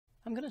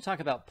I'm going to talk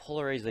about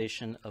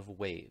polarization of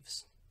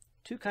waves.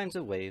 Two kinds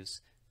of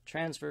waves,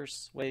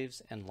 transverse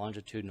waves and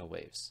longitudinal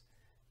waves.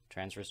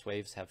 Transverse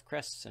waves have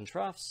crests and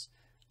troughs.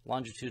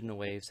 Longitudinal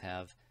waves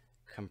have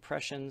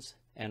compressions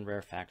and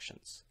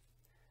rarefactions.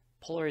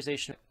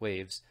 Polarization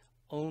waves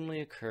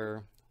only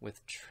occur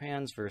with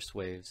transverse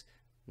waves,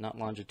 not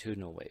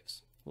longitudinal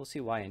waves. We'll see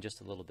why in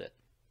just a little bit.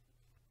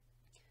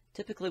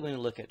 Typically, when we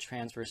look at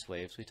transverse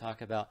waves, we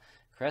talk about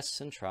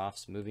crests and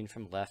troughs moving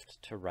from left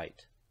to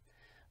right.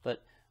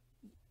 But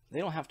they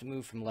don't have to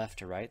move from left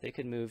to right. They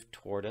could move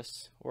toward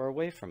us or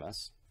away from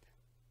us.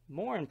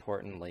 More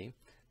importantly,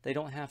 they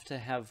don't have to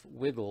have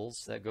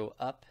wiggles that go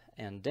up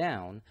and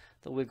down.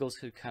 The wiggles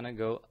could kind of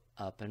go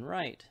up and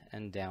right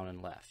and down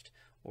and left,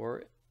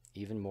 or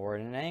even more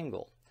at an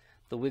angle.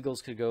 The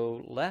wiggles could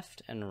go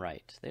left and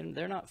right.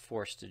 They're not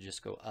forced to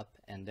just go up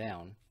and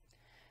down.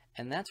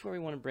 And that's where we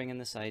want to bring in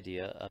this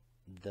idea of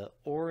the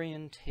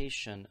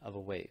orientation of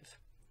a wave.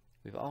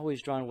 We've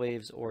always drawn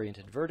waves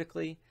oriented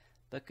vertically,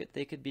 but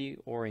they could be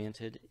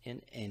oriented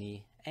in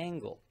any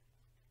angle.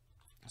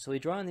 So we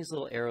draw in these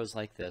little arrows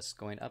like this,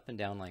 going up and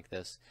down like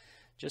this,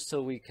 just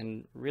so we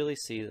can really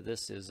see that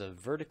this is a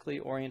vertically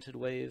oriented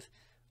wave,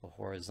 a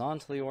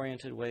horizontally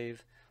oriented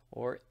wave,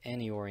 or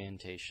any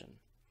orientation.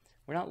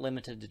 We're not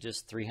limited to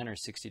just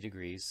 360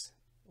 degrees.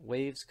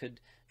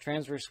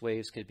 Transverse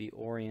waves could be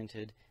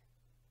oriented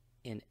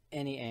in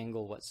any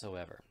angle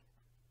whatsoever.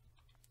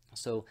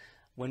 So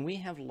when we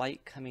have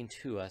light coming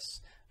to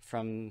us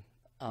from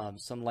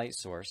some light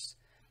source,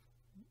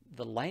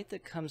 the light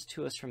that comes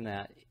to us from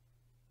that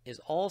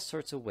is all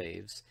sorts of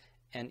waves,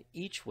 and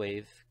each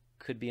wave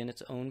could be in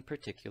its own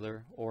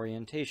particular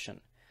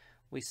orientation.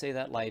 We say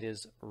that light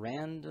is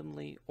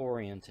randomly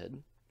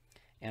oriented,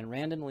 and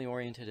randomly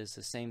oriented is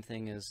the same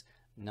thing as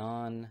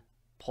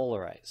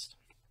non-polarized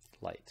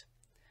light.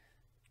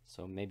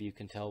 So maybe you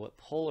can tell what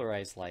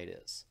polarized light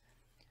is.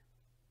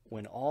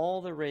 When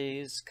all the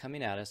rays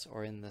coming at us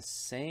are in the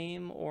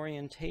same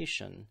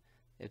orientation,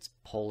 it's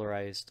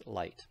polarized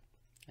light.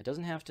 It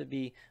doesn't have to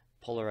be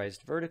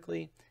polarized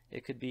vertically.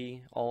 It could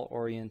be all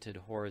oriented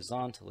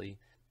horizontally,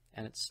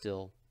 and it's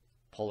still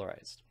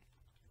polarized.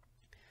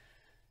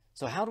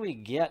 So how do we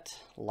get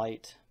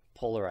light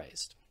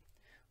polarized?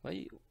 Well,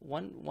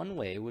 one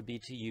way would be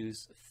to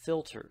use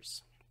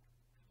filters.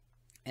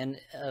 And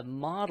a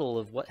model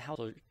of how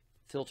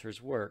filters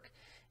work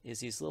is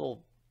these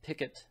little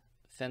picket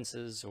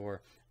fences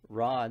or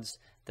rods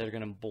that are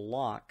going to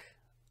block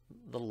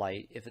the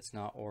light if it's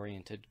not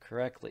oriented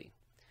correctly.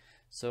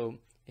 So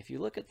if you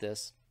look at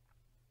this,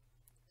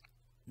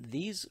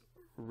 these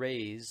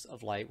rays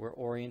of light were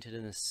oriented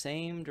in the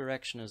same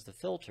direction as the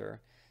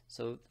filter,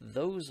 so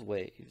those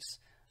waves,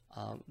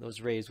 those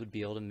rays would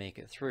be able to make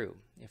it through.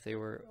 If they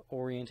were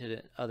oriented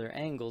at other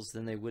angles,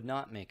 then they would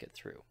not make it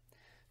through.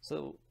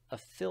 So a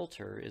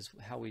filter is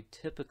how we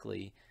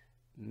typically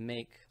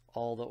make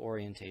all the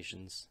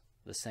orientations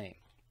the same.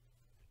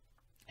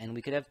 And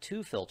we could have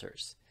two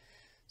filters.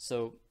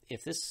 So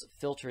if this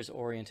filter is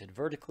oriented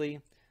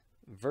vertically,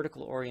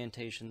 vertical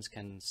orientations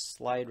can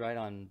slide right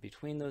on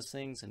between those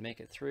things and make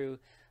it through,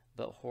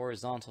 but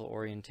horizontal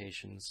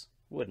orientations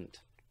wouldn't.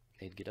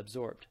 They'd get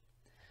absorbed.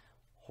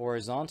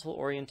 Horizontal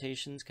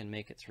orientations can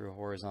make it through a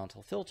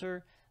horizontal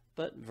filter,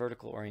 but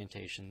vertical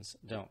orientations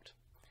don't.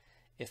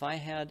 If I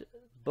had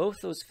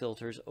both those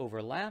filters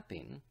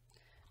overlapping,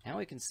 now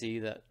we can see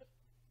that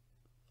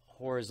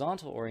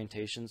horizontal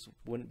orientations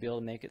wouldn't be able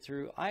to make it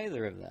through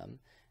either of them,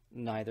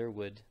 neither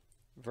would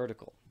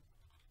vertical.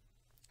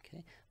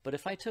 Okay? But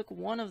if I took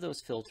one of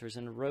those filters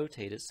and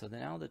rotate it so that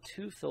now the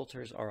two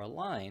filters are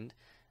aligned,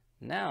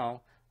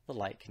 now the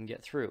light can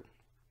get through.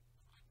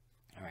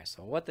 All right,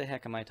 so what the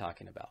heck am I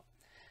talking about?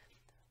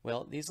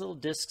 Well, these little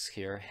discs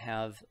here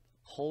have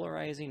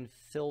polarizing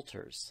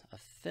filters, a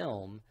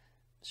film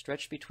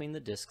stretched between the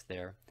discs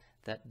there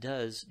that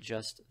does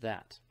just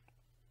that.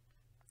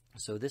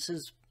 So this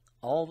is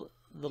all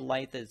the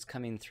light that's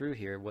coming through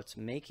here. What's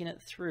making it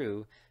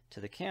through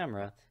to the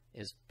camera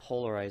is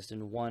polarized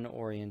in one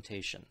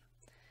orientation.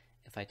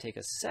 If I take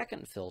a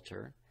second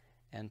filter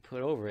and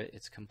put over it,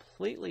 it's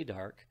completely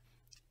dark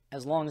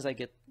as long as I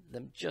get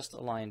them just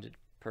aligned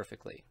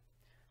perfectly.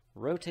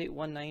 Rotate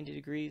 190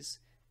 degrees,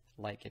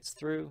 light gets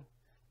through.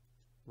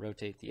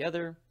 Rotate the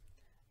other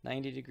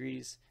 90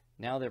 degrees.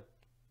 Now they're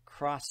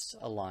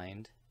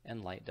cross-aligned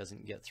and light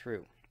doesn't get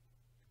through.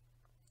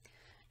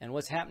 And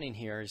what's happening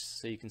here is,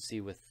 so you can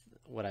see with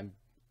what I'm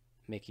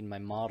making my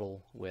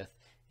model with,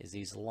 is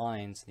these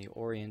lines in the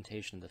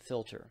orientation of the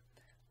filter.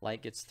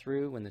 Light gets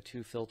through when the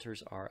two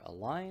filters are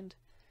aligned.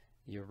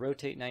 You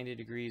rotate 90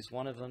 degrees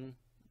one of them.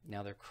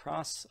 Now they're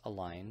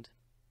cross-aligned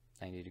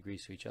 90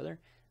 degrees to each other.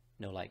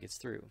 No light gets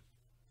through.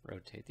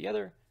 Rotate the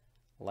other,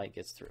 light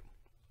gets through.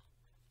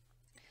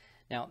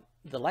 Now,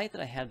 the light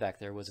that I had back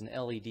there was an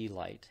LED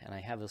light, and I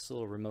have this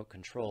little remote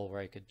control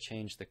where I could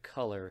change the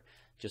color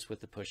just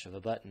with the push of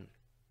a button.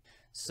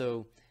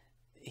 So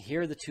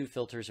here the two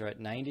filters are at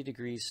 90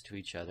 degrees to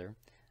each other,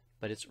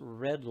 but it's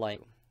red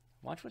light.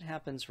 Watch what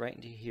happens right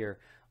into here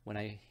when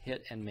I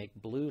hit and make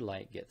blue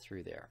light get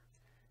through there.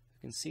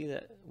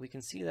 we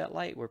can see that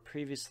light where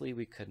previously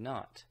we could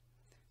not.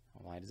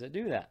 Why does it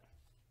do that?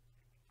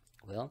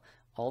 Well,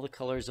 all the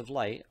colors of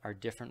light are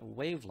different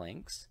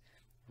wavelengths.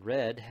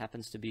 Red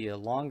happens to be a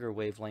longer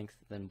wavelength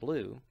than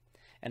blue,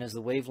 and as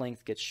the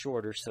wavelength gets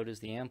shorter, so does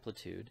the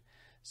amplitude.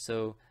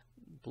 So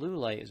blue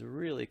light is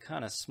really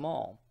kind of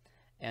small,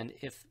 and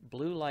if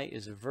blue light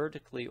is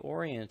vertically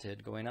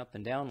oriented, going up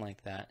and down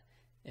like that,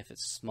 if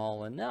it's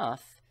small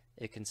enough,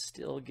 it can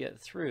still get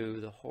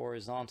through the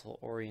horizontal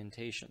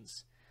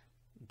orientations.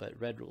 But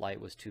red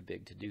light was too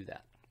big to do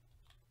that.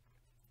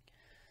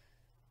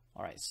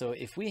 All right, so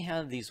if we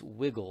have these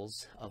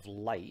wiggles of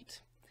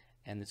light,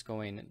 and it's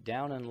going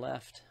down and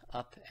left,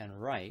 up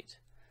and right,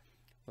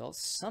 well,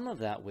 some of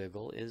that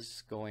wiggle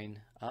is going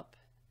up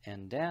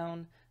and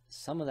down,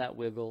 some of that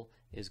wiggle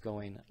is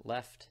going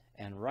left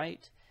and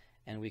right,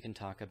 and we can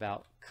talk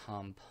about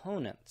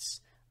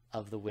components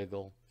of the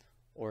wiggle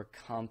or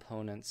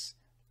components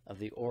of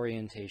the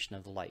orientation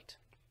of the light.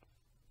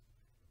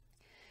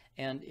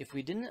 And if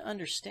we didn't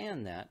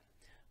understand that,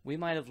 we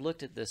might have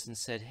looked at this and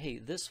said, hey,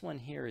 this one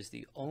here is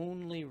the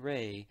only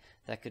ray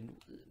that could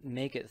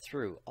make it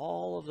through.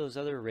 All of those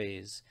other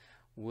rays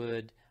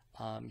would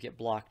get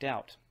blocked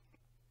out.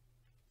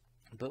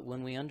 But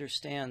when we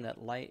understand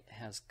that light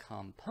has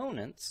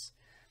components,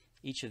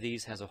 each of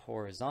these has a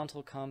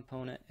horizontal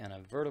component and a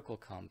vertical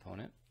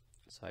component.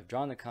 So I've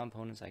drawn the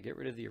components, I get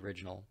rid of the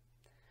original.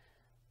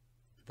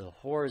 The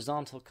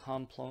horizontal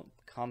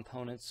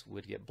components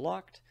would get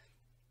blocked.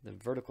 The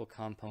vertical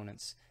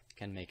components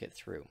can make it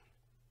through.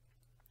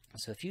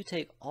 So if you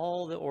take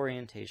all the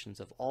orientations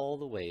of all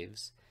the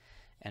waves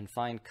and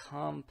find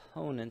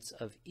components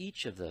of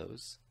each of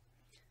those,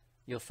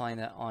 you'll find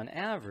that on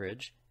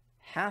average,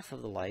 half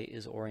of the light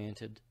is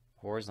oriented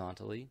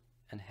horizontally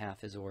and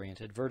half is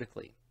oriented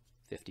vertically,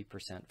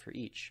 50% for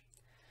each.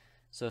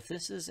 So if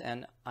this is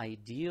an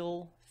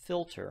ideal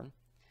filter,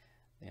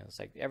 it's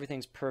like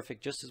everything's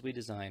perfect just as we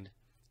designed,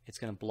 it's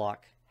going to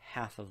block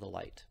half of the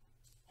light.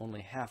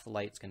 Only half the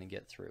light's going to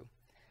get through.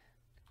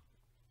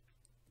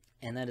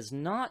 And that is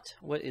not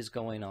what is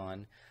going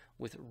on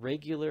with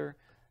regular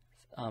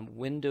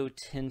window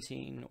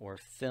tinting or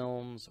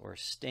films or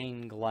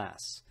stained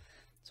glass.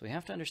 So we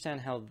have to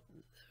understand how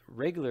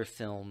regular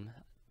film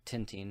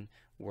tinting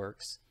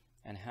works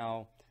and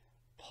how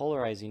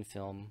polarizing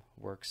film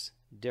works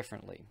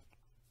differently.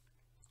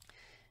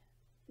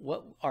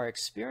 What our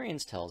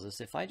experience tells us,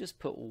 if I just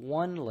put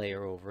one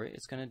layer over it,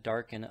 it's going to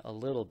darken it a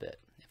little bit.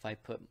 If I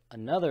put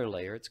another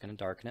layer, it's going to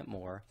darken it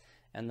more,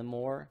 and the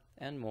more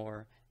and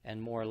more and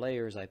more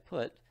layers I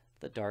put,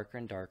 the darker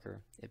and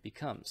darker it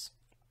becomes.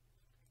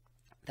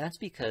 That's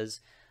because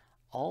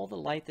all the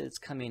light that's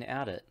coming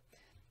at it,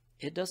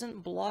 it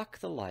doesn't block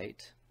the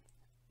light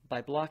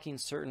by blocking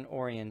certain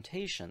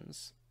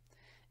orientations.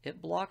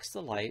 It blocks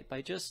the light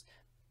by just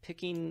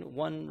picking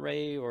one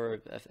ray or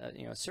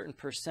a certain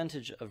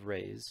percentage of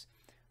rays,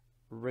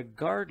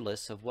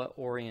 regardless of what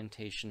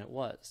orientation it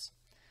was.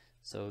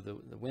 So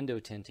the window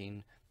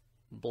tinting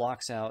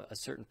blocks out a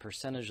certain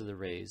percentage of the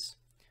rays,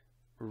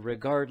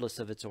 regardless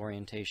of its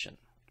orientation.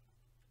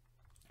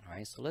 All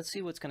right, so let's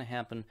see what's going to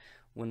happen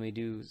when we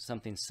do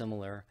something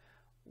similar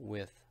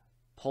with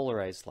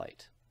polarized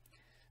light.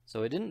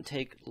 So it didn't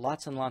take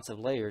lots and lots of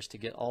layers to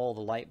get all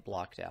the light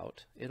blocked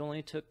out. It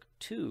only took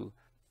 2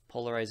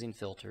 polarizing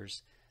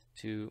filters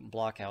to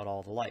block out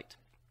all the light.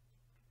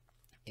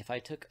 If I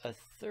took a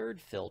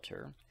third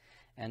filter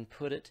and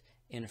put it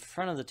in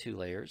front of the 2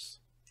 layers,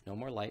 no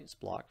more lights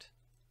blocked.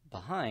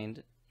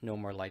 Behind, no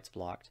more lights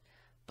blocked.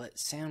 But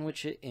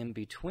sandwich it in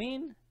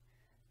between,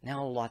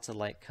 now lots of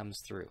light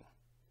comes through.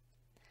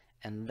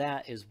 And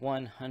that is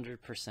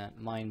 100%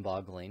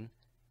 mind-boggling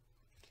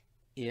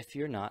if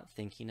you're not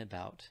thinking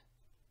about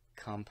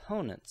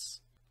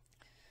components.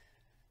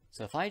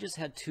 So if I just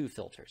had 2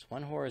 filters,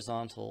 one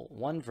horizontal,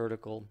 one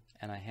vertical,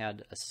 and I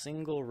had a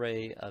single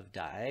ray of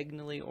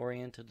diagonally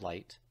oriented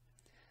light,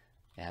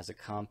 it has a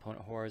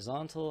component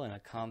horizontal and a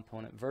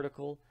component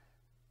vertical,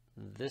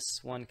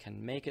 this one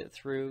can make it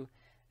through,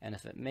 and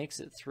if it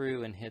makes it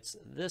through and hits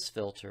this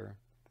filter,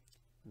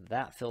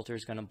 that filter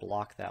is going to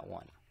block that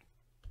one.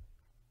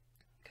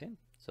 Okay,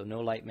 so no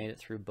light made it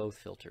through both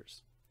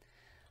filters.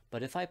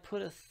 But if I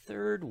put a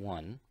third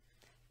one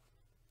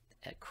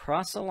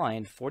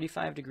cross-aligned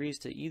 45 degrees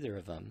to either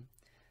of them,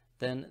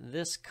 then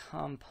this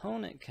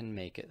component can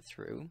make it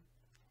through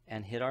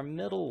and hit our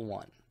middle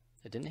one.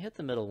 It didn't hit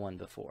the middle one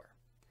before.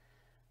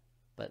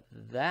 But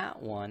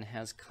that one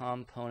has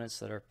components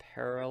that are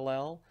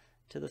parallel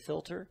to the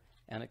filter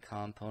and a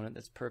component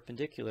that's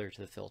perpendicular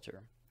to the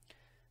filter.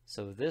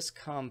 So this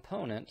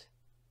component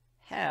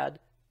had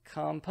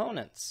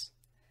components,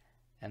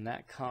 and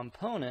that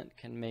component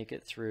can make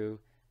it through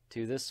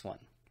to this one.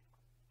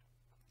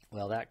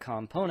 Well, that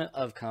component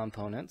of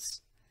components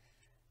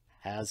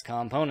has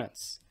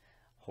components,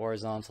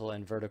 horizontal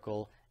and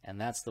vertical, and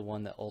that's the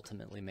one that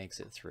ultimately makes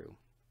it through.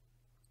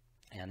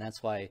 And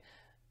that's why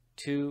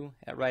 2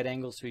 at right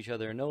angles to each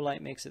other, no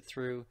light makes it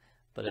through,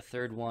 but a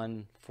third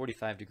one,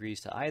 45 degrees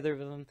to either of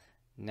them,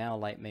 now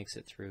light makes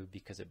it through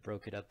because it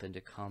broke it up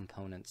into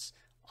components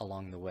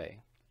along the way.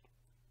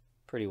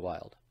 Pretty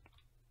wild.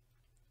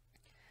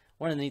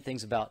 One of the neat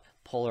things about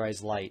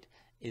polarized light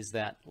is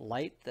that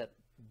light that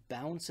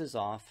bounces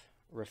off,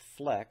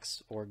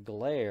 reflects, or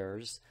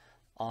glares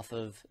off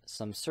of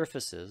some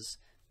surfaces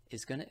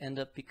is going to end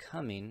up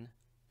becoming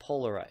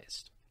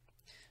polarized.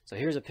 So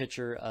here's a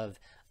picture of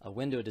a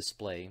window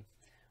display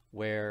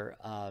where,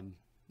 I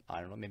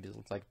don't know, maybe it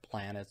looks like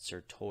planets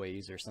or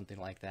toys or something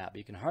like that, but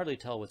you can hardly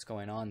tell what's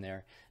going on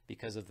there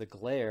because of the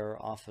glare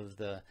off of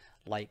the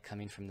light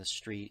coming from the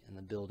street and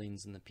the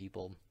buildings and the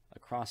people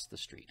across the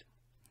street.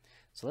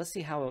 So let's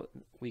see how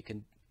we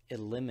can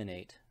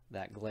eliminate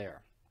that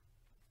glare.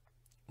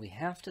 We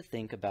have to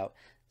think about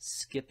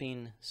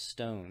skipping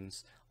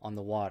stones on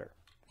the water.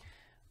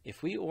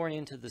 If we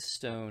oriented the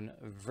stone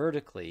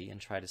vertically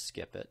and try to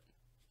skip it,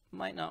 it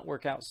might not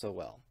work out so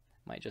well.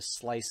 It might just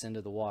slice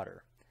into the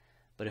water.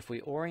 But if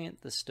we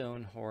orient the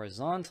stone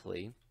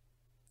horizontally,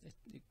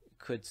 it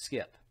could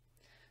skip.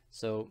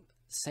 So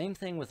same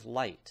thing with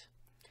light.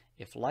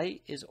 If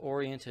light is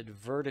oriented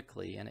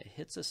vertically and it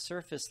hits a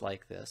surface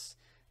like this,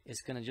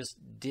 it's going to just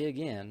dig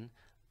in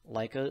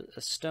like a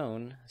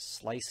stone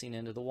slicing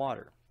into the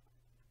water.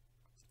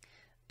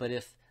 But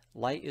if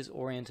light is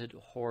oriented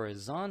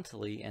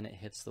horizontally and it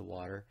hits the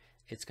water,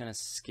 it's going to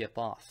skip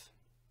off.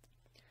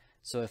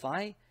 So if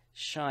I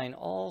shine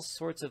all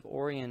sorts of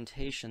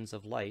orientations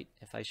of light,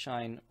 if I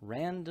shine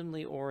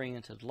randomly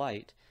oriented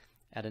light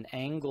at an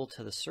angle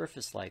to the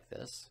surface like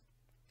this,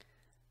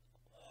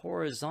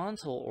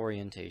 horizontal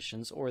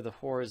orientations, or the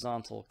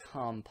horizontal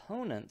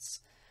components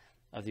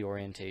of the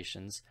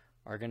orientations,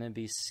 are going to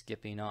be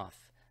skipping off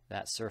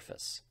that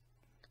surface.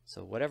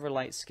 So whatever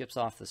light skips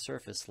off the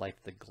surface,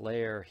 like the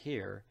glare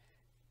here,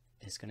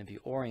 is going to be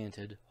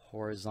oriented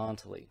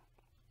horizontally.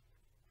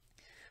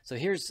 So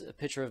here's a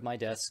picture of my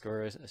desk,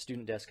 or a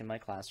student desk in my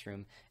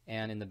classroom,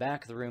 and in the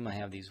back of the room I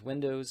have these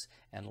windows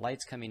and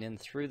lights coming in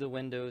through the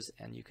windows,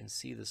 and you can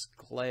see this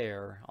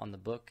glare on the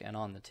book and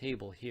on the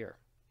table here.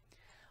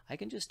 I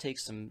can just take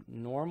some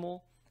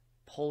normal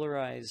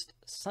polarized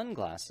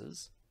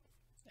sunglasses,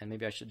 and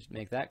maybe I should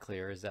make that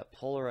clear, is that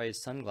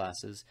polarized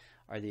sunglasses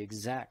are the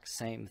exact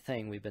same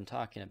thing we've been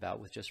talking about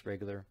with just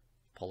regular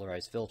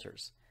polarized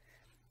filters.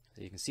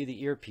 So you can see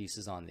the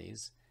earpieces on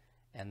these,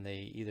 and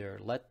they either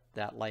let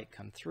that light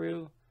come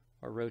through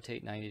or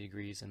rotate 90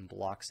 degrees and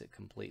blocks it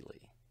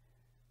completely.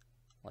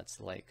 Lets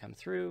the light come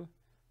through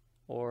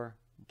or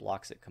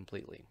blocks it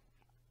completely.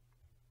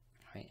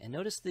 All right, and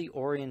notice the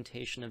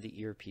orientation of the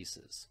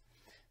earpieces.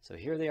 So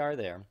here they are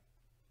there.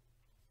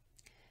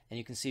 And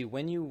you can see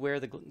when you wear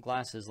the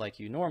glasses like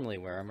you normally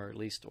wear them, or at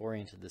least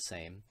oriented the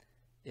same,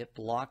 it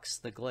blocks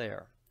the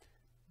glare.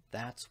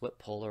 That's what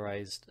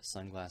polarized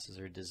sunglasses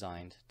are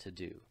designed to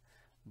do.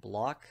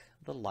 Block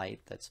the light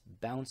that's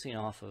bouncing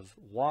off of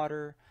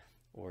water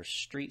or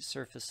street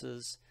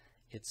surfaces.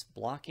 It's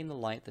blocking the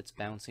light that's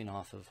bouncing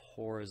off of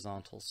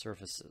horizontal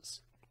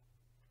surfaces.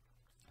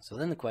 So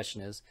then the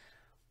question is,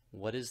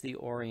 what is the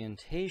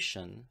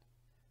orientation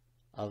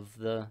of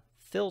the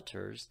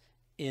filters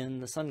in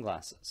the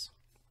sunglasses?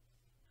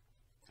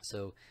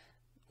 So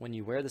when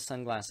you wear the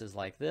sunglasses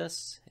like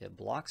this, it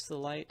blocks the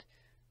light.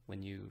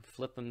 When you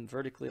flip them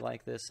vertically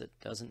like this, it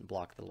doesn't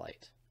block the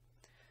light.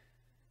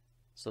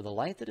 So the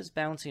light that is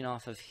bouncing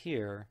off of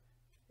here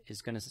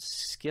is going to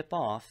skip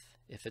off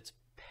if it's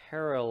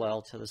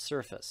parallel to the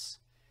surface.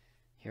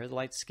 Here the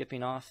light's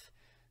skipping off,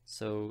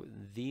 so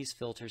these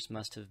filters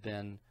must have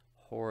been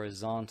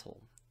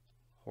horizontal.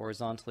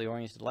 Horizontally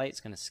oriented light is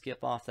going to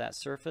skip off that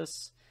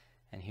surface,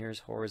 and here's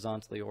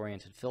horizontally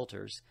oriented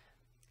filters,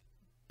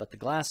 but the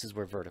glasses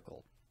were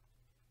vertical.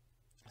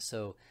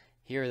 So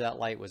here that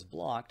light was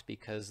blocked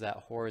because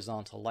that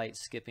horizontal light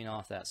skipping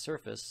off that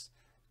surface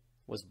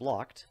was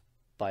blocked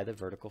by the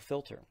vertical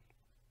filter.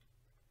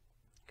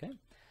 Okay,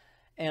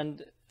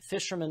 and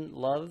fishermen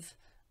love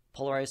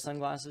polarized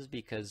sunglasses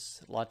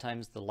because a lot of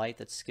times the light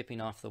that's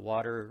skipping off the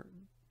water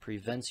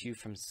prevents you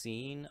from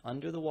seeing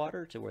under the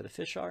water to where the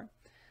fish are,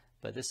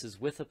 but this is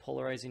with a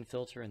polarizing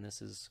filter and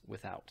this is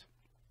without.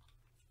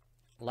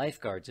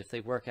 Lifeguards, if they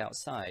work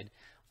outside,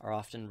 are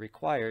often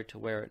required to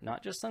wear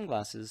not just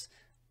sunglasses,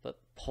 but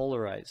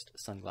polarized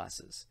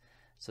sunglasses,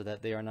 so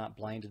that they are not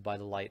blinded by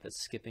the light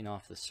that's skipping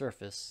off the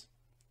surface.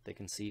 They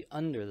can see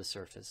under the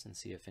surface and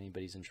see if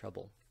anybody's in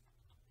trouble.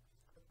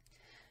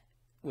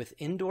 With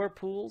indoor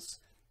pools,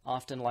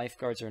 often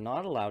lifeguards are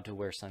not allowed to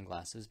wear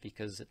sunglasses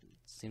because it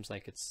seems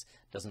like it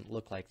doesn't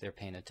look like they're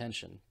paying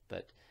attention,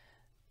 but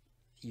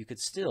you could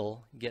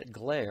still get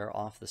glare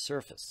off the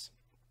surface.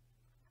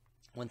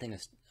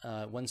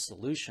 One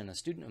solution a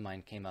student of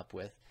mine came up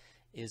with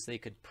is they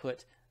could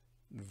put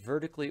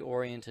vertically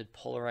oriented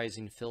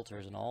polarizing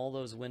filters in all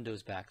those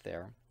windows back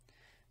there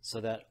so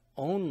that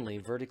only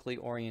vertically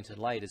oriented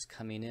light is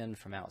coming in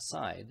from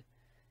outside,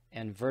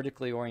 and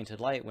vertically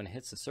oriented light, when it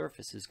hits the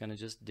surface, is going to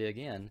just dig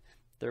in.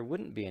 There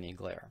wouldn't be any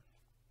glare.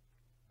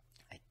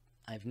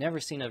 I've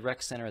never seen a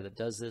rec center that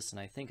does this, and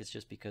I think it's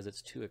just because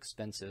it's too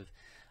expensive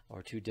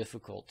or too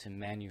difficult to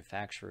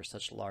manufacture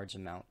such large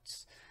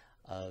amounts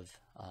of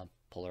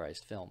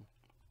polarized film.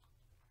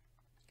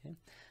 Okay.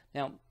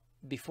 Now,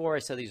 before I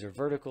said these are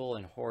vertical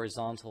and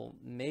horizontal,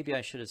 maybe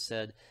I should have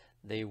said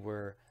they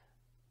were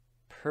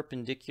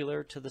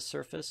perpendicular to the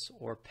surface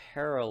or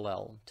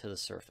parallel to the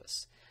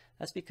surface.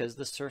 That's because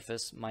the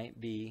surface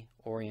might be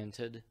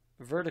oriented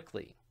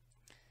vertically.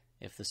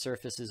 If the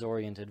surface is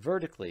oriented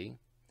vertically,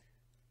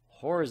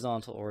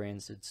 horizontal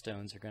oriented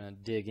stones are going to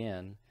dig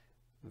in,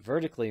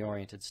 vertically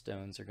oriented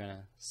stones are going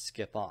to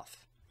skip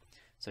off.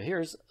 So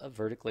here's a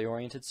vertically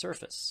oriented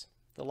surface,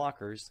 the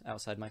lockers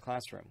outside my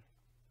classroom.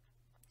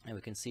 And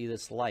we can see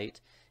this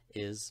light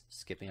is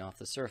skipping off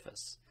the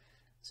surface.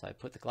 So I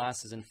put the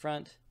glasses in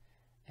front,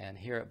 and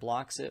here it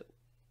blocks it,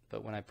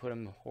 but when I put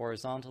them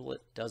horizontal,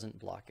 it doesn't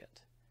block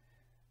it.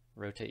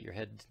 Rotate your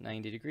head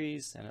 90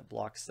 degrees, and it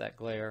blocks that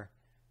glare.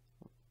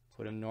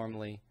 Put them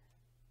normally,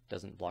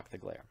 doesn't block the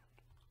glare.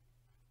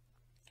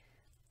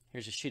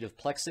 Here's a sheet of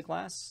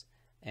plexiglass,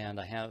 and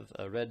I have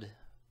a red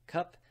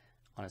cup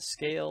on a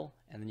scale,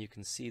 and then you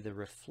can see the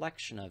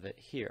reflection of it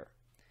here.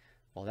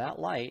 Well, that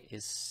light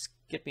is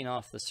skipping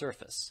off the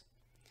surface.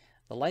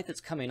 The light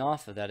that's coming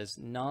off of that is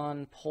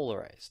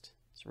non-polarized.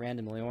 It's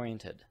randomly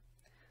oriented.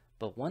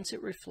 But once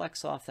it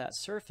reflects off that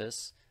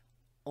surface,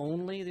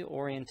 only the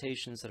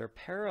orientations that are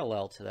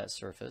parallel to that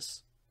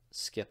surface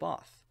skip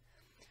off.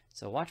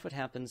 So watch what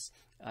happens.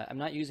 I'm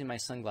not using my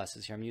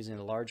sunglasses here. I'm using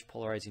a large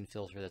polarizing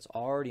filter that's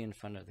already in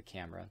front of the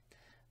camera,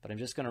 but I'm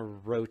just going to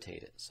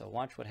rotate it. So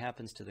watch what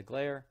happens to the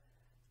glare.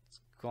 It's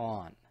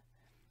gone.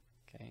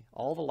 Okay.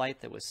 All the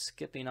light that was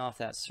skipping off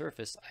that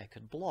surface I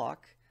could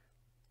block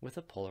with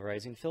a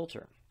polarizing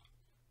filter.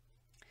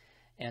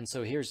 And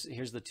so here's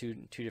the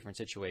two different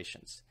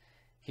situations.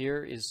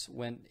 Here is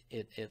when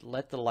it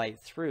let the light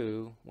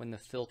through when the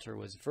filter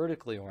was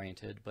vertically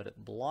oriented, but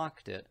it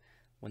blocked it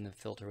when the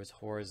filter was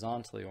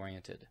horizontally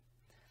oriented.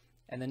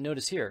 And then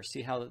notice here,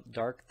 see how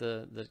dark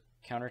the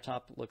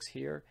countertop looks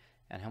here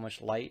and how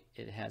much light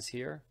it has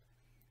here?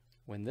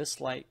 When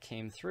this light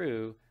came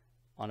through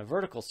on a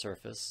vertical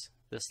surface,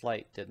 this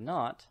light did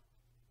not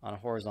on a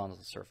horizontal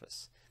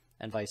surface,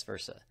 and vice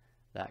versa.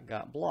 That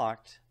got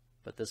blocked,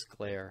 but this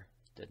glare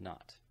did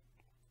not.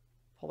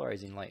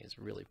 Polarizing light is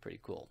really pretty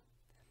cool.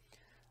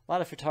 A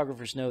lot of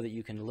photographers know that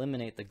you can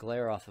eliminate the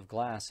glare off of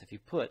glass if you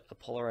put a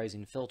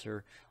polarizing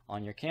filter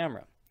on your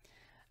camera.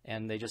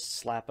 And they just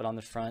slap it on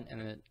the front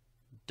and it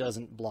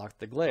doesn't block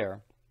the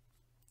glare.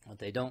 What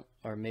they don't,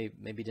 or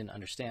maybe didn't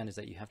understand, is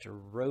that you have to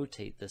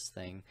rotate this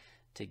thing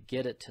to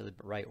get it to the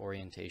right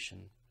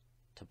orientation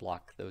to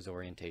block those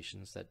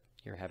orientations that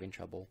you're having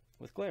trouble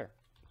with glare.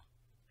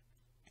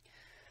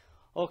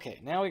 Okay,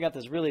 now we got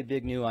this really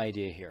big new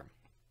idea here.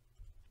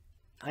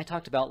 I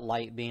talked about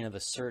light being of a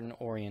certain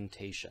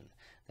orientation.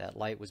 That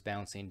light was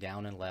bouncing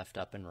down and left,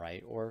 up and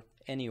right, or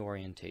any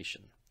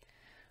orientation.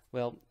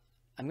 Well,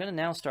 I'm going to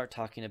now start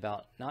talking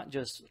about not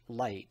just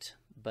light,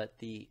 but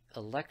the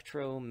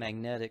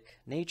electromagnetic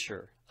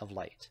nature of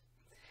light.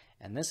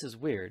 And this is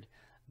weird,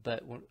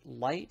 but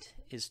light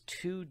is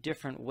two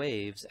different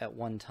waves at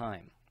one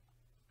time.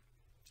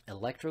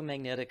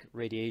 Electromagnetic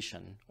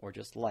radiation, or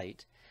just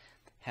light,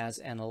 has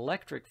an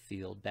electric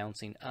field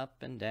bouncing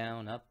up and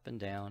down, up and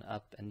down,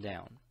 up and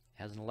down.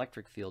 It has an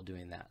electric field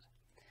doing that.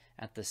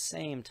 At the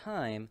same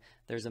time,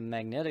 there's a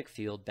magnetic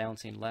field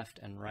bouncing left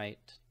and right,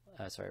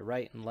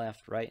 right and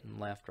left, right and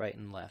left, right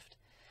and left.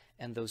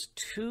 And those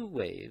two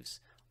waves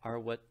are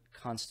what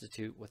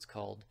constitute what's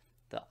called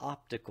the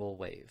optical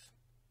wave,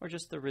 or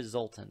just the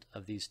resultant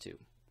of these two.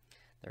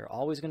 They're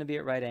always going to be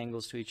at right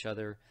angles to each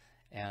other,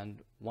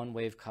 and one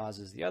wave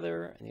causes the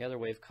other, and the other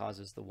wave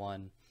causes the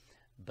one,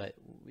 but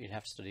we'd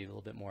have to study a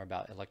little bit more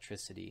about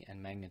electricity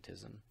and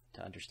magnetism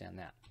to understand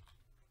that.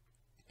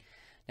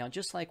 Now,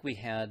 just like we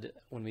had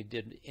when we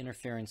did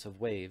interference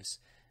of waves,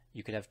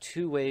 you could have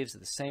two waves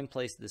at the same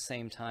place at the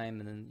same time,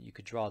 and then you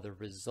could draw the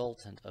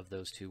resultant of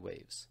those two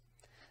waves.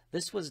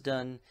 This was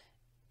done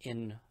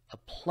in a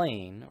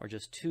plane, or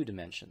just 2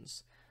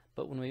 dimensions.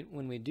 But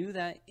when we do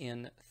that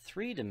in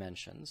 3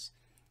 dimensions,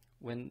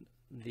 when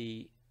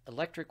the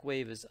electric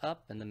wave is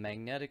up and the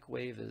magnetic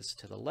wave is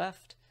to the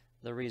left,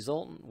 the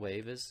resultant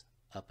wave is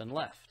up and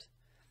left.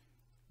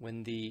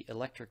 When the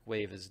electric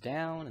wave is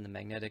down and the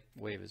magnetic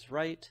wave is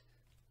right,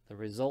 the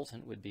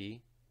resultant would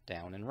be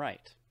down and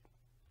right.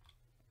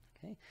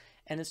 Okay?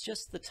 And it's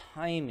just the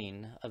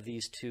timing of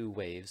these two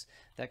waves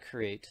that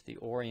create the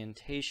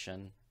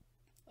orientation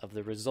of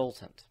the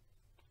resultant.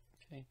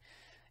 Okay?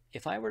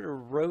 If I were to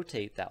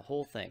rotate that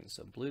whole thing,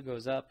 so blue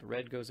goes up,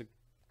 red goes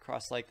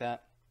across like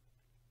that,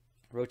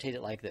 rotate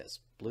it like this.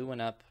 Blue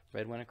went up,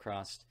 red went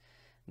across.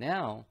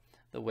 Now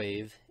the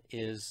wave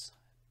is,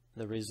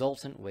 the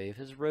resultant wave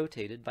is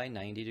rotated by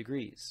 90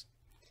 degrees.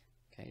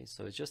 Okay,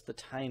 so it's just the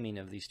timing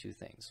of these two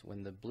things.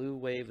 When the blue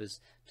wave is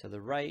to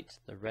the right,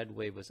 the red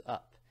wave was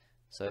up.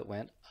 So it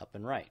went up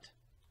and right.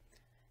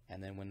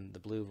 And then when the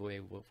blue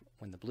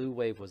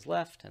wave was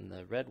left and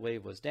the red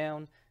wave was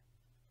down,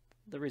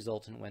 the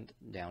resultant went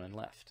down and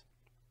left.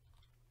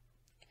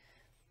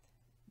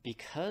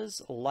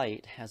 Because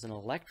light has an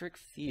electric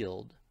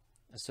field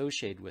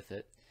associated with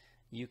it,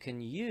 you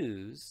can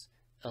use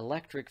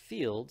electric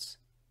fields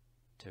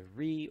to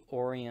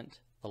reorient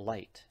the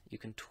light. You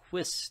can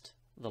twist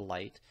the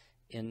light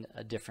in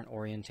a different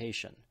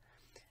orientation.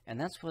 And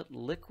that's what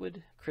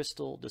liquid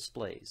crystal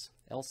displays,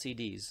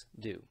 LCDs,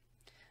 do.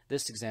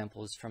 This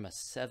example is from a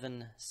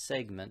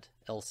 7-segment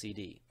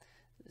LCD.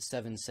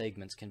 7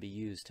 segments can be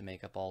used to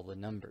make up all the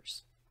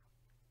numbers.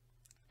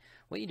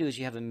 What you do is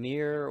you have a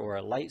mirror or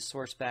a light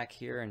source back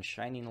here and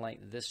shining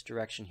light this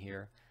direction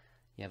here.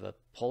 You have a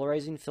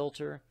polarizing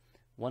filter,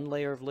 one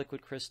layer of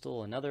liquid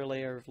crystal, another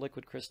layer of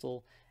liquid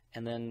crystal,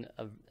 and then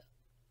a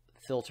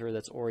filter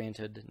that's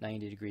oriented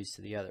 90 degrees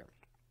to the other.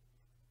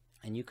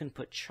 And you can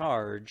put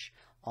charge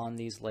on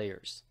these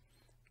layers.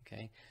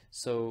 Okay,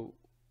 so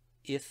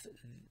if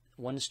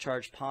one's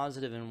charged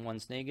positive and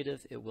one's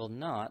negative, it will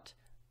not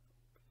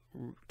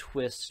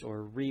twist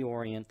or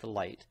reorient the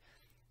light.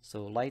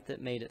 So light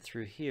that made it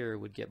through here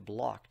would get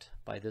blocked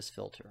by this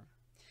filter.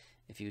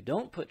 If you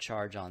don't put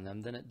charge on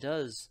them, then it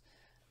does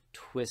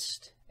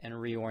twist and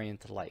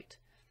reorient the light.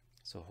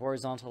 So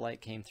horizontal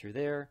light came through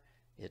there,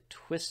 it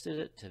twisted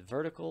it to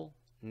vertical,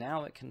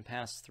 now it can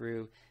pass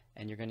through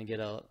and you're going to get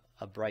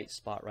a bright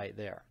spot right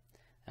there.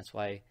 That's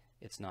why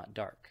it's not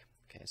dark.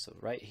 Okay, so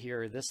right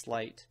here this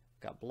light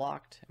got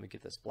blocked and we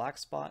get this black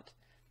spot.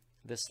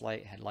 This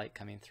light had light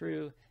coming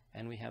through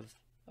and we have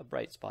a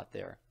bright spot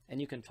there. And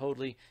you can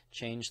totally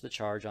change the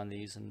charge on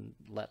these and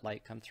let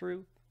light come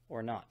through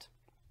or not.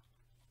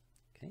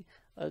 Okay,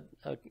 a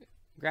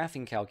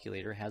graphing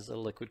calculator has a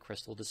liquid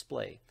crystal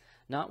display,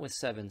 not with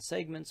 7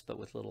 segments, but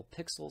with little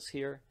pixels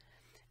here.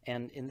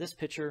 And in this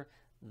picture,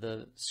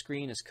 the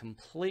screen is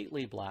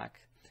completely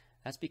black.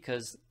 That's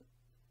because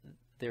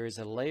there is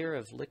a layer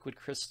of liquid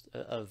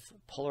of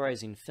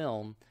polarizing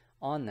film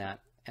on that,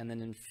 and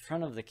then in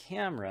front of the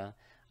camera,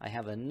 I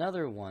have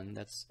another one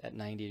that's at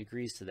 90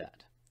 degrees to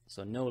that.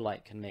 So no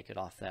light can make it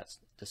off that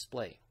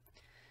display.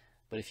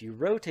 But if you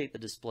rotate the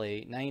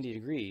display 90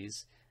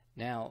 degrees,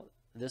 now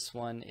this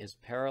one is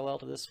parallel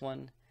to this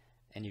one,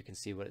 and you can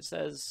see what it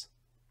says.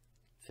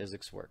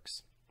 Physics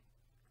works.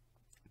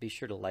 Be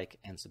sure to like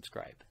and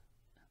subscribe.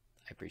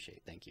 I appreciate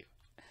it. Thank you.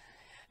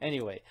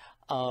 Anyway,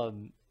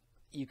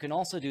 you can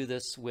also do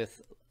this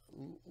with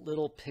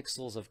little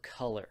pixels of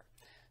color.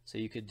 So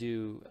you could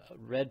do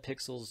red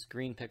pixels,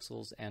 green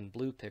pixels, and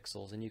blue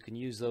pixels, and you can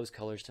use those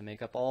colors to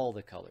make up all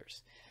the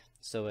colors.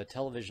 So a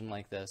television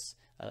like this,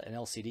 an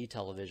LCD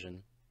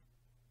television,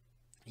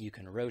 you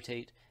can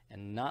rotate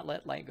and not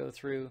let light go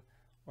through,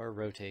 or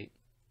rotate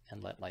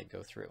and let light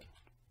go through.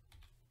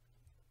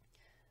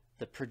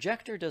 The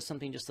projector does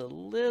something just a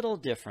little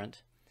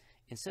different.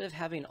 Instead of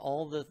having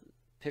all the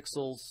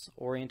pixels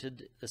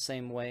oriented the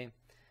same way,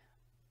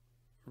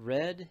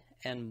 red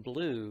and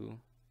blue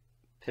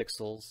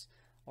pixels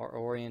are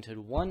oriented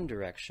one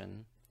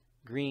direction,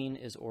 green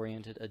is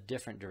oriented a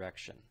different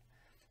direction.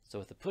 So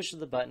with the push of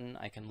the button,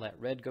 I can let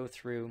red go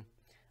through,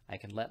 I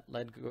can let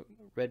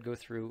red go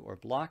through or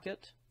block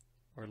it,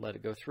 or let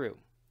it go through.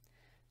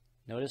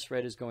 Notice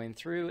red is going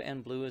through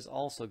and blue is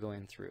also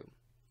going through,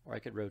 or I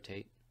could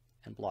rotate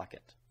and block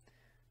it.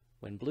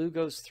 When blue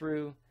goes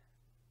through,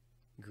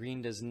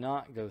 green does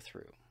not go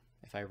through.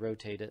 If I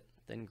rotate it,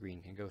 then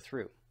green can go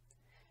through.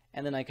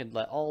 And then I could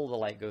let all the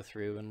light go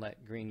through and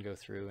let green go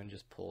through and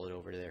just pull it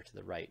over there to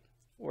the right,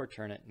 or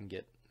turn it and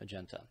get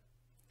magenta.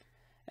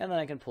 And then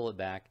I can pull it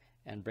back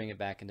and bring it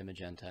back into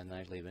magenta, and then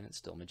I leave it and it's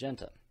still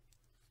magenta.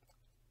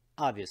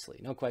 Obviously,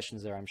 no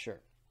questions there, I'm sure.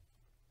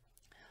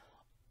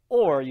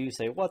 Or you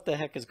say, what the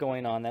heck is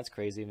going on? That's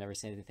crazy, I've never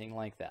seen anything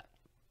like that.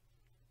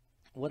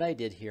 What I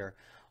did here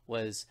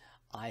was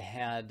I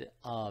had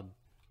I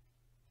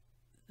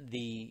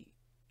did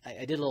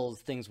little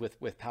things with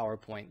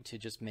PowerPoint to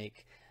just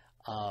make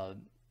a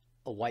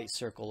white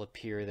circle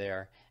appear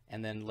there,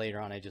 and then later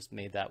on I just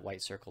made that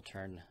white circle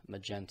turn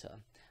magenta.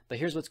 But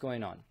here's what's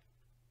going on.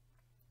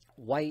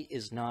 White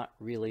is not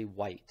really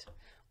white.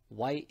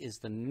 White is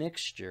the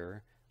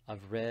mixture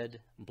of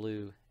red,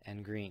 blue,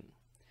 and green.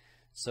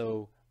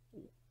 So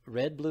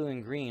red, blue,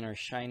 and green are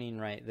shining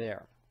right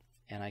there,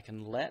 and I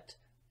can let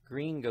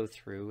green go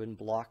through and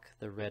block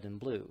the red and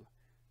blue.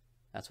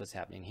 That's what's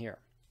happening here.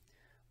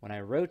 When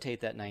I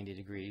rotate that 90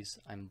 degrees,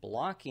 I'm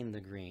blocking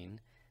the green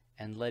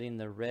and letting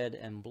the red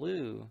and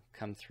blue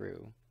come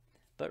through,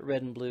 but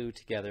red and blue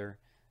together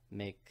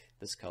make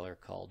this color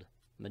called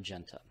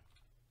magenta.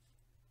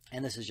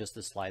 And this is just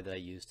the slide that I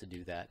used to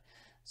do that.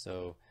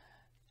 So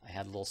I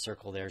had a little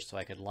circle there so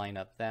I could line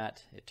up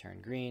that. It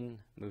turned green,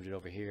 moved it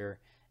over here,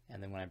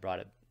 and then when I brought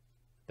it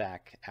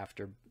back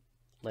after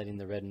letting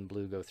the red and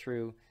blue go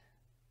through,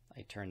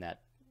 I turned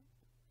that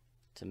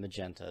to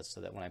magenta so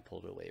that when I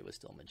pulled it away it was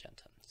still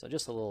magenta. So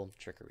just a little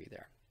trickery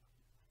there.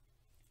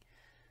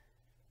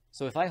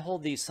 So if I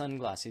hold these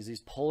sunglasses,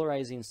 these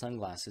polarizing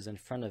sunglasses in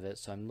front of it,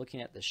 so I'm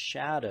looking at the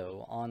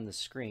shadow on the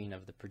screen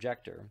of the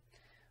projector,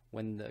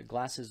 when the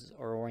glasses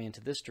are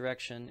oriented this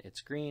direction, it's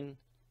green,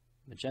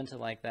 magenta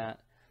like that.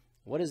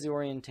 What is the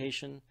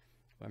orientation?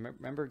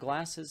 Remember,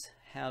 glasses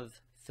have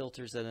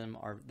filters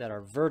that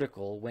are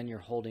vertical when you're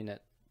holding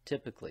it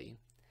typically.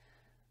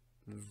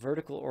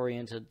 Vertical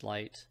oriented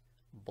light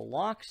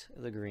blocked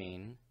the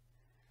green,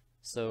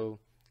 so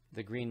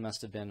the green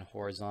must have been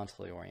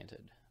horizontally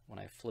oriented. When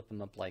I flip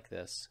them up like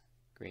this,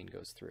 green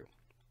goes through.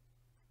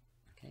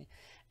 Okay,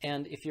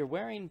 and if you're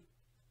wearing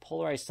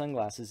polarized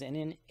sunglasses and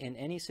in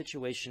any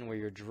situation where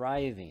you're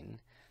driving,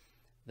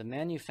 the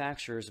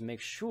manufacturers make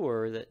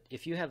sure that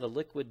if you have a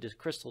liquid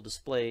crystal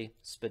display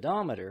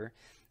speedometer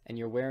and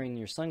you're wearing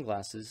your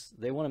sunglasses,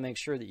 they want to make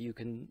sure that you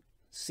can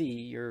see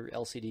your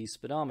LCD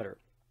speedometer.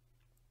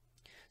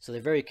 So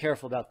they're very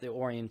careful about the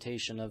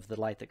orientation of the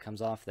light that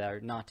comes off there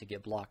not to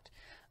get blocked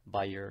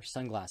by your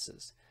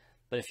sunglasses.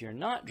 But if you're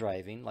not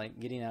driving, like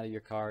getting out of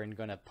your car and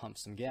going to pump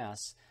some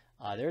gas,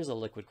 there's a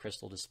liquid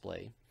crystal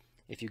display.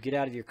 If you get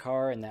out of your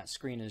car and that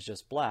screen is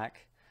just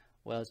black,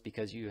 well, it's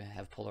because you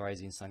have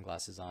polarizing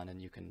sunglasses on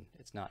and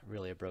it's not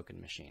really a broken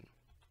machine.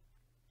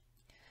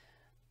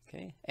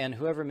 Okay, and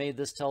whoever made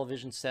this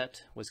television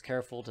set was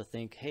careful to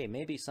think, hey,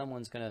 maybe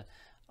someone's going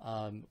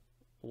to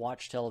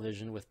watch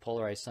television with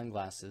polarized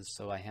sunglasses,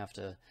 so I have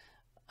to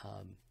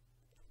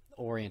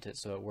orient it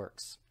so it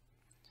works.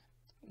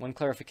 One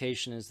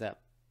clarification is that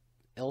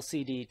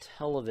LCD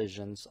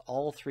televisions,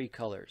 all three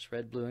colors,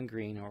 red, blue, and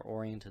green, are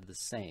oriented the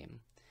same.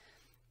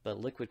 But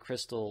liquid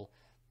crystal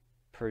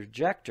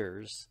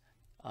projectors,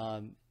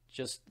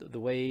 just the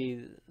way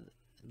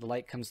the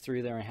light comes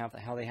through there and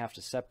how they have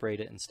to separate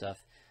it and stuff,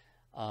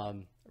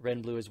 red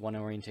and blue is one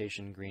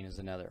orientation, green is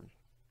another.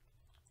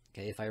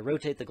 Okay, if I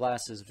rotate the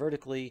glasses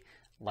vertically,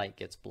 light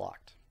gets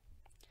blocked.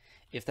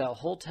 If that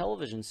whole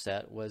television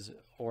set was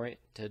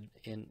oriented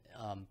in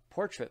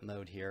portrait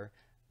mode here,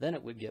 then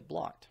it would get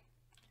blocked.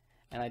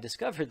 And I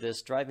discovered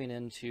this driving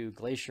into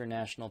Glacier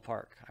National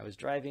Park. I was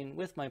driving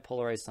with my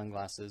polarized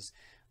sunglasses.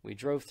 We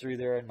drove through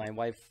there, and my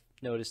wife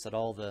noticed that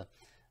all the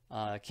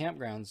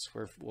campgrounds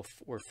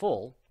were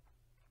full.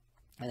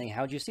 I think,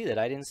 how'd you see that?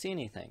 I didn't see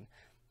anything.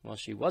 Well,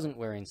 she wasn't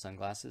wearing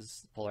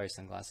sunglasses, polarized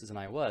sunglasses, and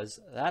I was.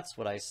 That's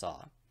what I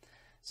saw.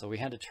 So we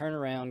had to turn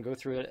around, go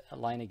through a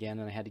line again,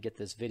 and I had to get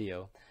this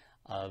video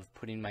of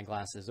putting my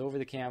glasses over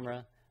the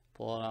camera,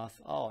 pull it off.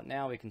 Oh,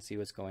 now we can see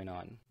what's going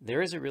on.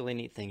 There is a really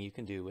neat thing you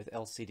can do with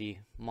LCD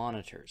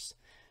monitors.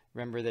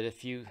 Remember that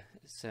if you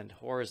send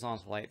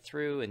horizontal light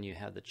through and you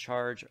have the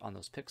charge on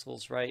those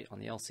pixels right on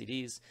the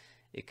LCDs,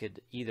 it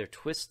could either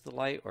twist the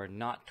light or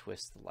not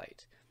twist the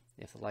light.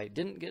 If the light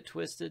didn't get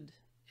twisted,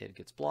 it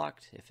gets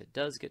blocked. If it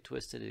does get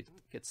twisted, it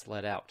gets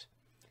let out.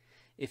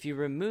 If you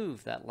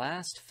remove that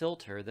last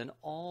filter, then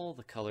all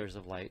the colors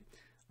of light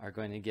are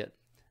going to get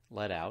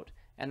let out.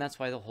 And that's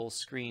why the whole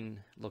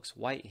screen looks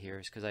white here,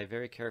 is because I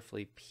very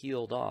carefully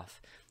peeled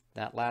off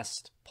that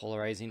last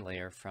polarizing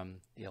layer from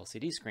the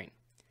LCD screen.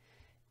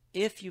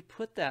 If you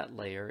put that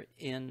layer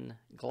in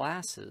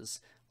glasses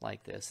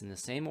like this, in the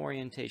same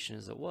orientation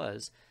as it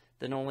was,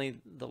 then only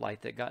the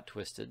light that got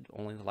twisted,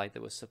 only the light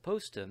that was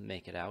supposed to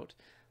make it out,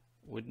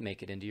 would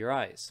make it into your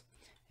eyes.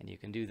 And you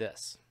can do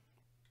this.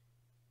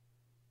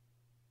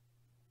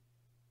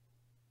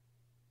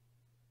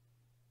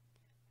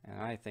 And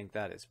I think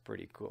that is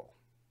pretty cool.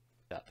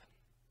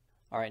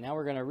 All right, now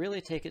we're going to really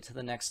take it to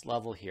the next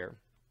level here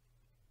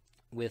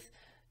with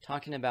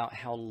talking about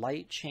how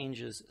light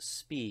changes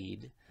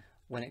speed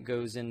when it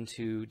goes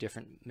into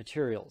different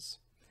materials.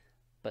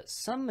 But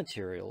some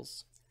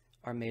materials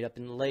are made up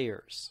in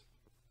layers.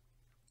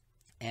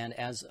 And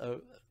as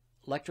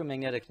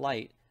electromagnetic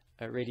light,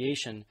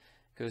 radiation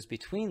goes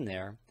between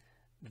there,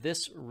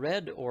 this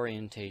red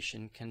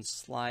orientation can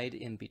slide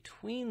in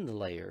between the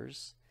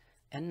layers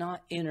and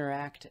not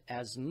interact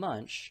as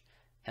much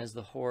as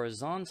the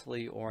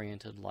horizontally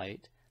oriented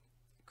light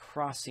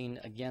crossing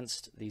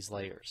against these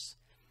layers.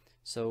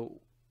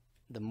 So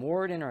the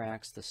more it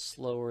interacts, the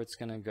slower it's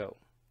going to go.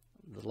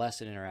 The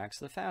less it interacts,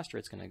 the faster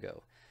it's going to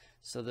go.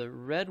 So the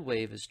red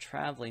wave is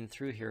traveling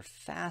through here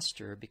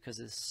faster because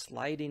it's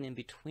sliding in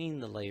between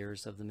the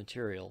layers of the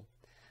material.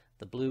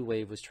 The blue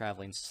wave was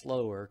traveling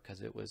slower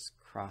because it was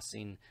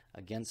crossing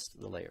against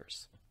the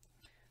layers.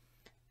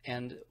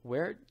 And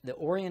where the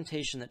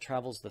orientation that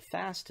travels the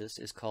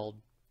fastest is called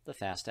the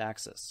fast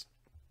axis.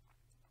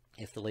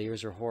 If the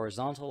layers are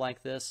horizontal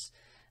like this,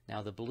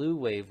 now the blue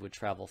wave would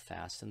travel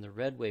fast and the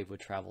red wave would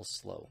travel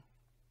slow.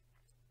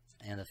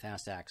 And the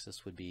fast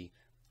axis would be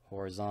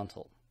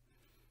horizontal.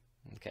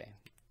 Okay,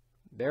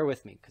 bear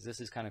with me because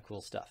this is kind of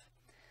cool stuff.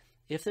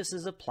 If this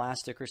is a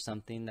plastic or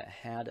something that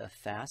had a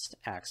fast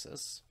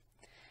axis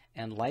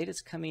and light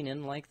is coming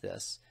in like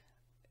this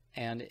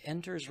and it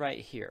enters right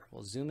here,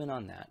 we'll zoom in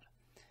on that.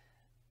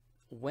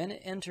 When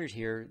it entered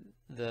here,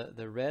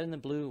 the red and the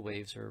blue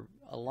waves are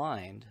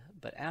aligned,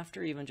 but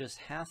after even just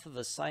half of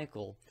a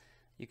cycle,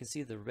 you can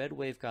see the red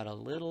wave got a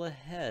little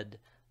ahead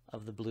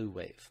of the blue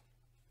wave.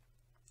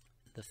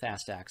 The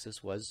fast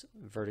axis was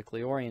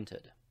vertically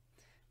oriented.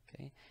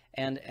 Okay?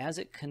 And as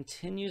it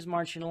continues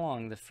marching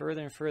along, the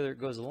further and further it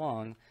goes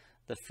along,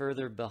 the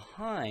further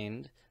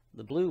behind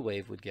the blue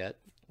wave would get,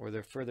 or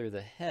the further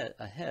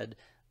ahead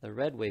the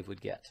red wave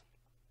would get.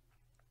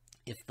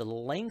 If the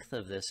length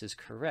of this is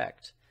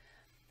correct,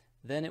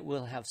 then it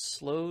will have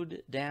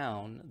slowed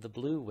down the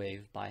blue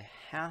wave by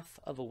half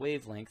of a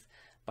wavelength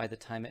by the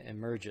time it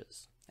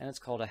emerges. And it's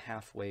called a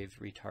half-wave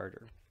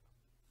retarder.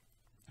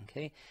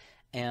 Okay?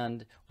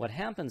 And what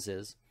happens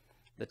is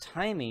the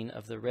timing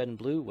of the red and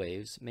blue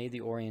waves made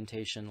the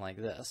orientation like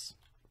this.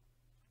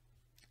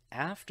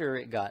 After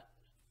it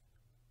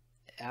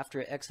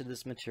exited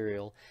this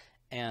material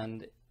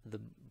and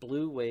the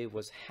blue wave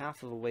was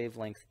half of a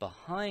wavelength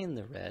behind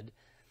the red,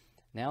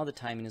 now the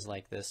timing is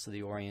like this, so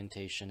the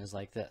orientation is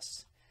like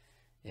this.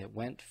 It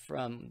went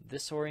from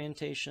this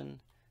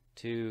orientation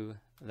to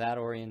that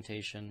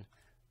orientation.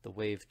 The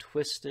wave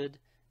twisted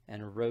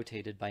and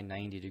rotated by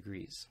 90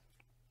 degrees.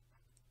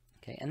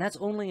 Okay, and that's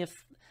only if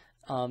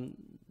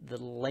the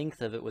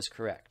length of it was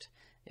correct.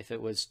 If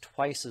it was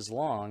twice as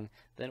long,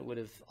 then it would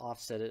have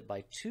offset it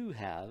by 2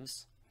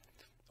 halves,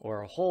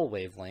 or a whole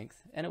wavelength,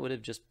 and it would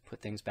have just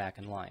put things back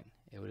in line.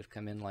 It would have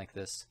come in like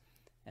this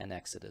and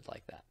exited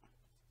like that.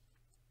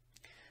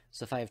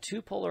 So if I have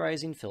 2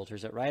 polarizing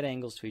filters at right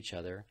angles to each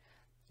other,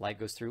 light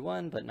goes through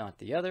one but not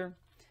the other.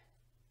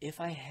 If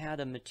I had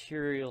a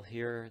material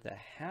here that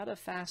had a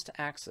fast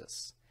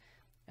axis,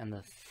 and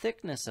the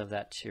thickness of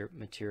that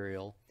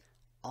material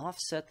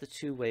offset the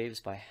 2 waves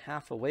by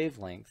half a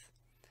wavelength,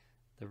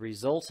 the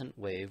resultant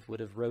wave would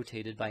have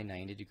rotated by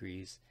 90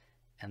 degrees,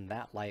 and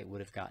that light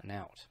would have gotten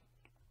out.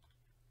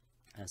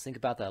 Now let's think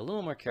about that a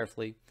little more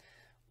carefully.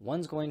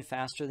 One's going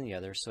faster than the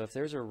other, so if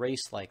there's a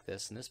race like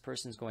this, and this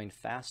person's going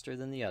faster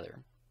than the other,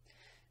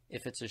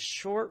 if it's a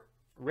short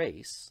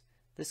race,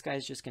 this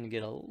guy's just going to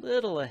get a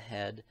little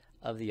ahead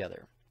of the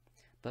other.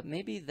 But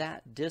maybe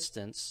that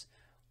distance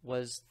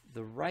was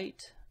the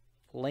right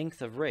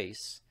length of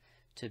race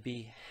to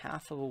be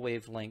half of a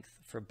wavelength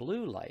for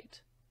blue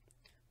light.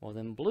 Well,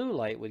 then blue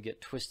light would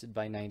get twisted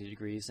by 90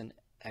 degrees and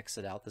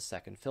exit out the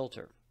second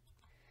filter.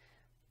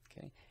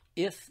 Okay.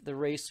 If the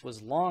race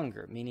was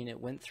longer, meaning it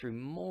went through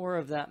more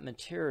of that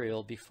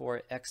material before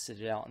it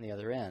exited out on the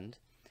other end,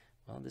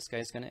 well, this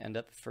guy's going to end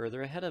up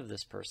further ahead of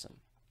this person.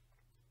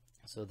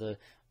 So the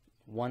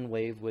one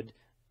wave would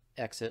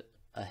exit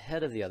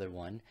ahead of the other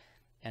one,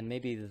 and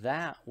maybe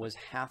that was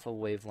half a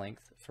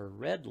wavelength for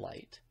red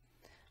light.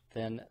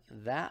 Then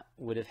that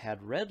would have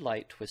had red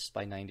light twist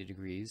by 90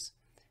 degrees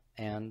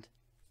and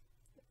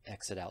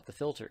exit out the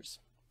filters.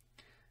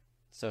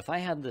 So if I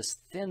had this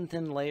thin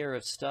layer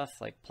of stuff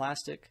like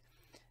plastic,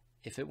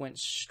 if it went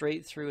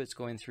straight through, it's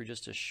going through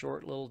just a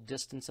short little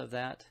distance of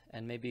that,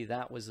 and maybe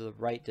that was the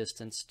right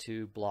distance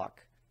to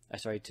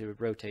to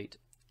rotate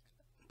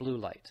blue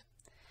light.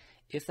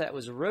 If that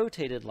was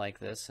rotated like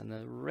this and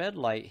the red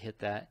light hit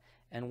that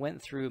and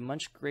went through a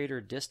much greater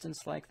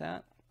distance like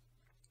that,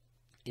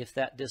 if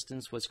that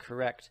distance was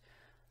correct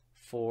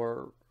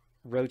for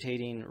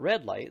rotating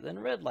red light, then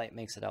red light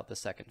makes it out the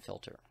second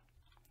filter.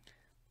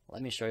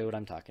 Let me show you what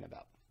I'm talking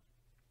about.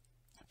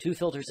 2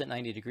 filters at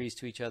 90 degrees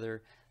to each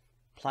other.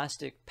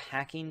 Plastic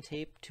packing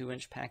tape,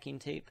 2-inch packing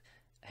tape,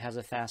 has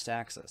a fast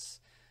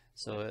axis.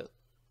 So it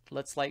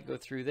lets light go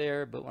through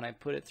there, but when I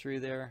put it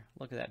through there,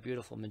 look at that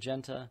beautiful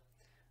magenta.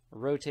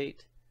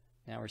 Rotate,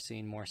 now we're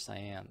seeing more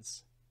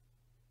cyans.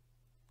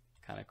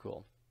 Kind of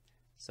cool.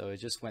 So it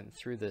just went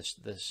through this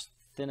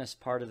thinnest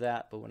part of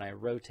that, but when I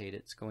rotate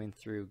it's going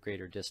through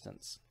greater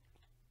distance.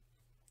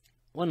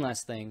 One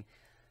last thing,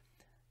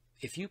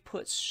 if you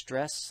put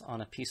stress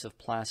on a piece of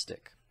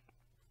plastic,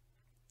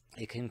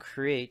 it can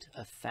create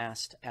a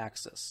fast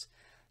axis.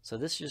 So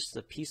this is just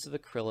a piece of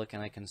acrylic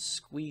and I can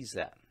squeeze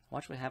that.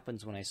 Watch what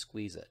happens when I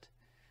squeeze it.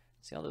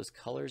 See all those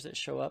colors that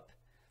show up?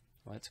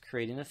 Well, it's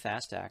creating a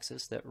fast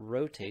axis that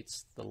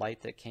rotates the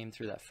light that came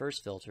through that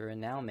first filter and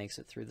now makes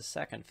it through the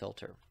second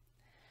filter.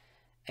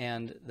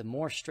 And the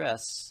more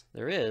stress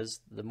there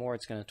is, the more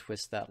it's going to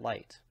twist that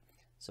light.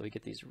 So we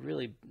get these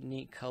really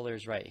neat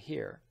colors right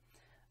here.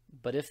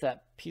 But if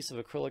that piece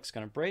of acrylic is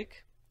going to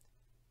break,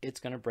 it's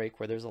going to break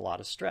where there's a lot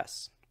of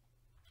stress.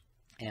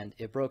 And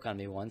it broke on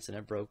me once, and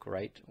it broke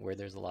right where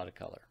there's a lot of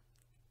color.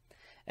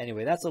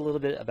 Anyway, that's a little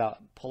bit about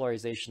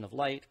polarization of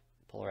light,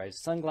 polarized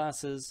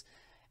sunglasses,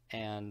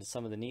 and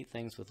some of the neat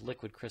things with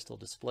liquid crystal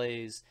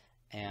displays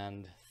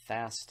and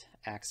fast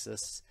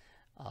axis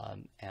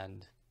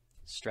and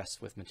stress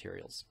with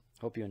materials.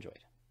 Hope you enjoyed.